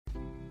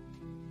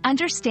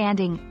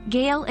Understanding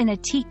Gale in a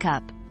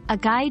Teacup, a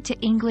guide to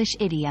English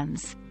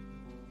idioms.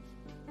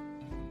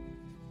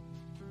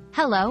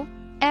 Hello,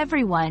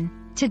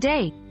 everyone.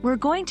 Today, we're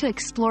going to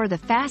explore the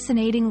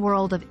fascinating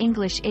world of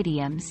English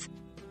idioms.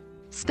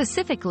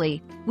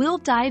 Specifically, we'll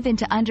dive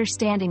into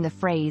understanding the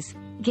phrase,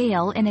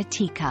 Gale in a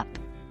teacup.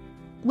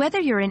 Whether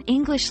you're an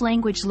English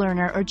language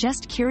learner or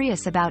just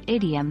curious about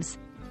idioms,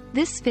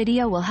 this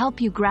video will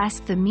help you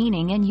grasp the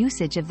meaning and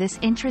usage of this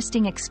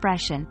interesting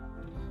expression.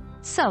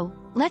 So,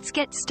 let's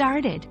get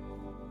started.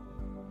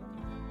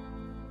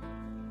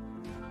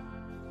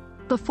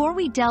 Before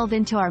we delve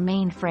into our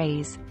main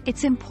phrase,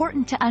 it's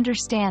important to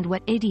understand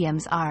what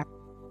idioms are.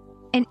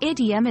 An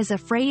idiom is a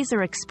phrase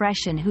or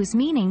expression whose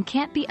meaning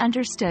can't be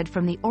understood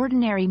from the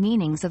ordinary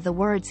meanings of the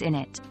words in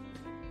it.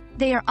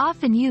 They are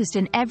often used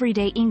in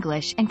everyday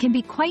English and can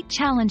be quite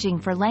challenging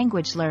for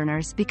language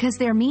learners because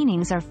their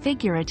meanings are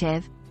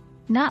figurative,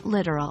 not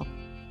literal.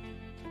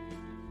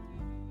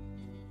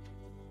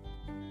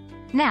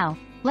 Now,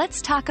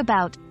 let's talk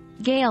about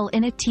Gale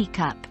in a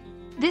teacup.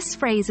 This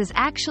phrase is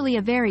actually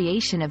a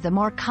variation of the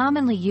more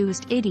commonly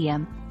used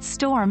idiom,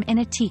 storm in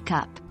a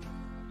teacup.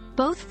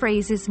 Both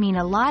phrases mean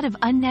a lot of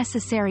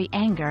unnecessary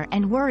anger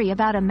and worry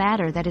about a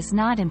matter that is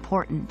not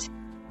important.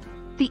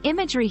 The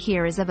imagery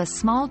here is of a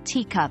small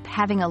teacup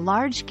having a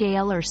large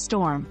gale or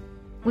storm,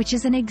 which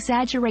is an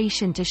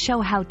exaggeration to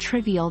show how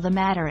trivial the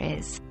matter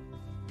is.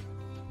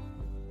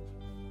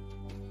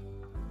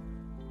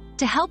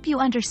 To help you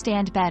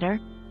understand better,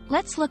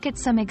 let's look at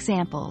some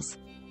examples.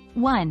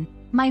 1.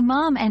 My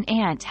mom and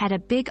aunt had a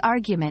big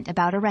argument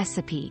about a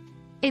recipe.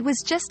 It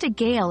was just a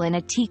gale in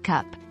a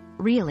teacup,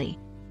 really.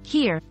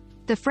 Here,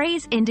 the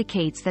phrase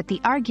indicates that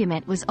the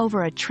argument was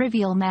over a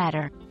trivial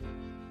matter.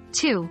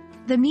 2.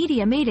 The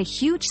media made a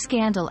huge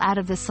scandal out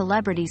of the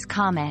celebrity's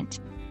comment,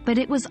 but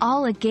it was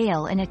all a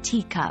gale in a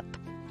teacup.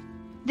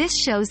 This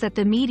shows that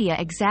the media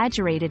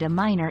exaggerated a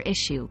minor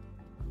issue.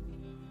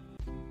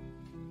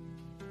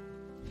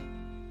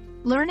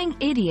 Learning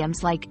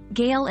idioms like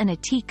Gale in a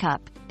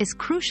teacup is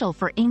crucial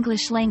for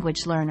English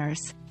language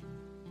learners.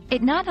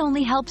 It not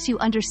only helps you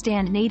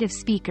understand native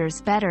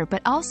speakers better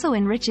but also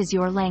enriches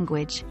your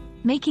language,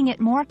 making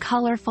it more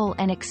colorful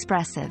and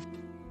expressive.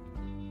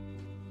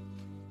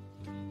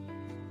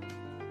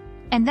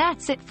 And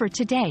that's it for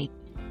today.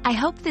 I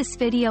hope this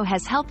video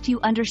has helped you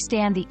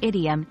understand the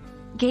idiom,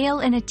 Gale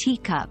in a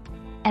teacup,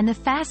 and the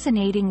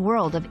fascinating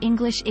world of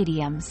English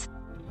idioms.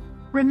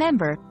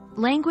 Remember,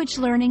 language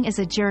learning is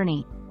a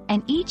journey,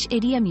 and each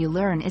idiom you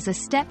learn is a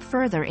step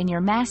further in your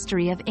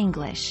mastery of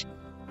English.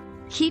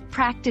 Keep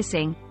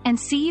practicing, and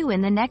see you in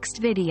the next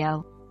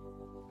video.